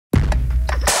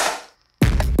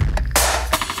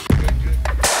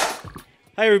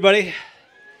Hi, everybody.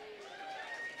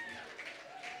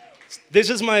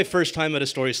 This is my first time at a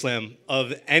StorySlam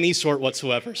of any sort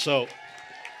whatsoever, so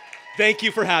thank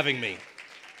you for having me.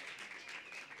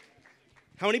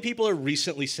 How many people are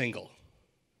recently single?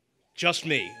 Just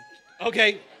me.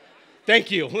 Okay, thank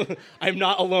you. I'm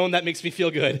not alone, that makes me feel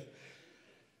good.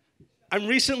 I'm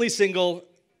recently single,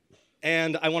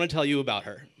 and I want to tell you about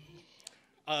her.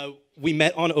 We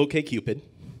met on OkCupid,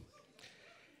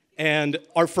 and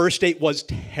our first date was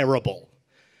terrible.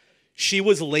 She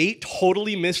was late,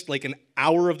 totally missed like an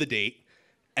hour of the date,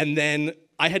 and then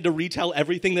I had to retell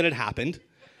everything that had happened.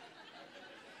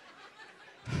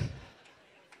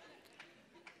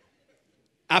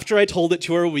 After I told it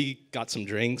to her, we got some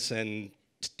drinks and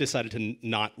decided to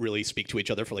not really speak to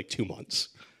each other for like 2 months.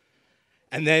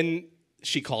 And then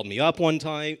she called me up one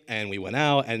time, and we went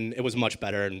out, and it was much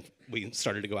better, and we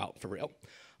started to go out for real.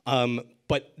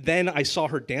 But then I saw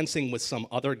her dancing with some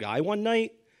other guy one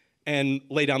night, and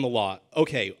lay down the law.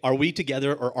 Okay, are we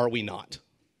together or are we not?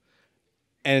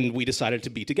 And we decided to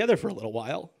be together for a little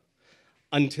while,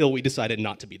 until we decided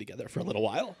not to be together for a little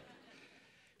while.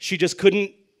 She just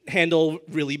couldn't handle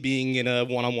really being in a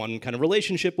one-on-one kind of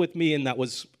relationship with me, and that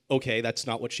was okay, that's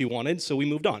not what she wanted, so we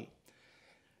moved on.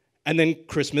 And then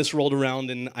Christmas rolled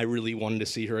around, and I really wanted to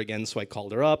see her again, so I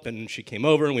called her up, and she came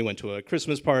over, and we went to a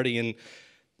Christmas party, and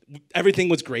everything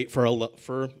was great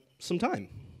for some time.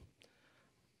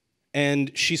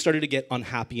 And she started to get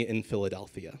unhappy in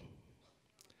Philadelphia.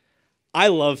 I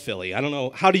love Philly. I don't know,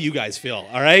 how do you guys feel,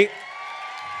 all right?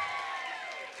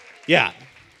 Yeah.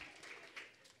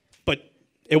 But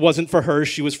it wasn't for her.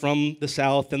 She was from the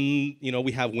South, and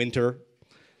we have winter.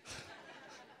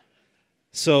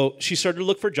 So she started to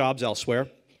look for jobs elsewhere,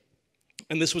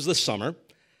 and this was the summer.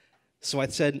 So I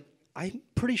said, I'm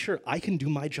pretty sure I can do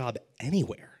my job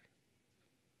anywhere.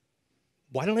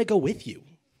 Why don't I go with you?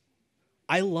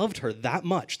 I loved her that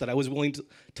much that I was willing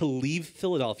to leave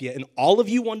Philadelphia and all of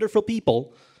you wonderful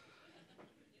people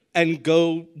and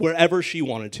go wherever she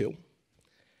wanted to.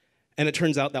 And it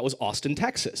turns out that was Austin,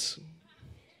 Texas.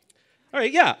 All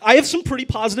right, yeah, I have some pretty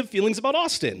positive feelings about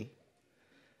Austin.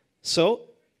 So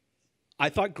I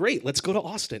thought, great, let's go to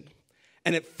Austin.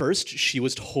 And at first, she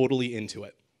was totally into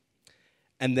it.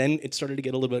 And then it started to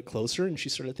get a little bit closer, and she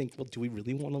started to think, well, do we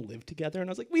really want to live together? And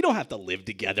I was like, we don't have to live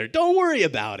together. Don't worry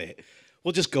about it.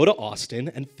 We'll just go to Austin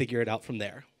and figure it out from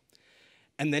there.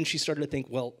 And then she started to think,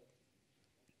 well,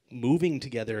 moving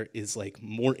together is like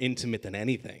more intimate than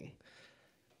anything.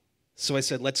 So I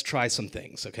said, let's try some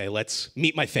things, okay? Let's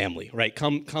meet my family, right?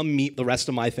 Come meet the rest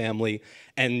of my family,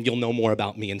 and you'll know more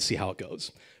about me and see how it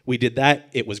goes. We did that.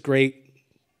 It was great.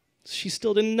 She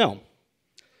still didn't know.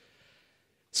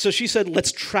 So she said,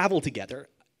 let's travel together.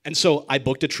 And so I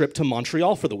booked a trip to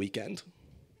Montreal for the weekend.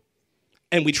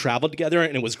 And we traveled together,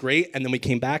 and it was great. And then we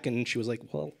came back, and she was like,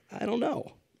 well, I don't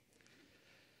know.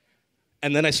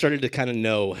 And then I started to kind of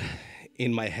know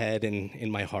in my head and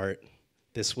in my heart,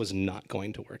 this was not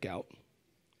going to work out.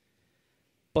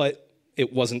 But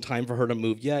it wasn't time for her to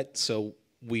move yet, so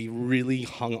we really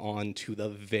hung on to the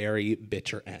very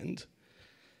bitter end.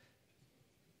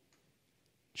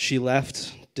 She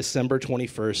left December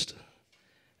 21st,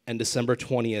 and December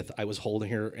 20th, I was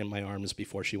holding her in my arms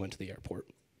before she went to the airport.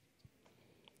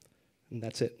 And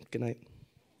that's it. Good night.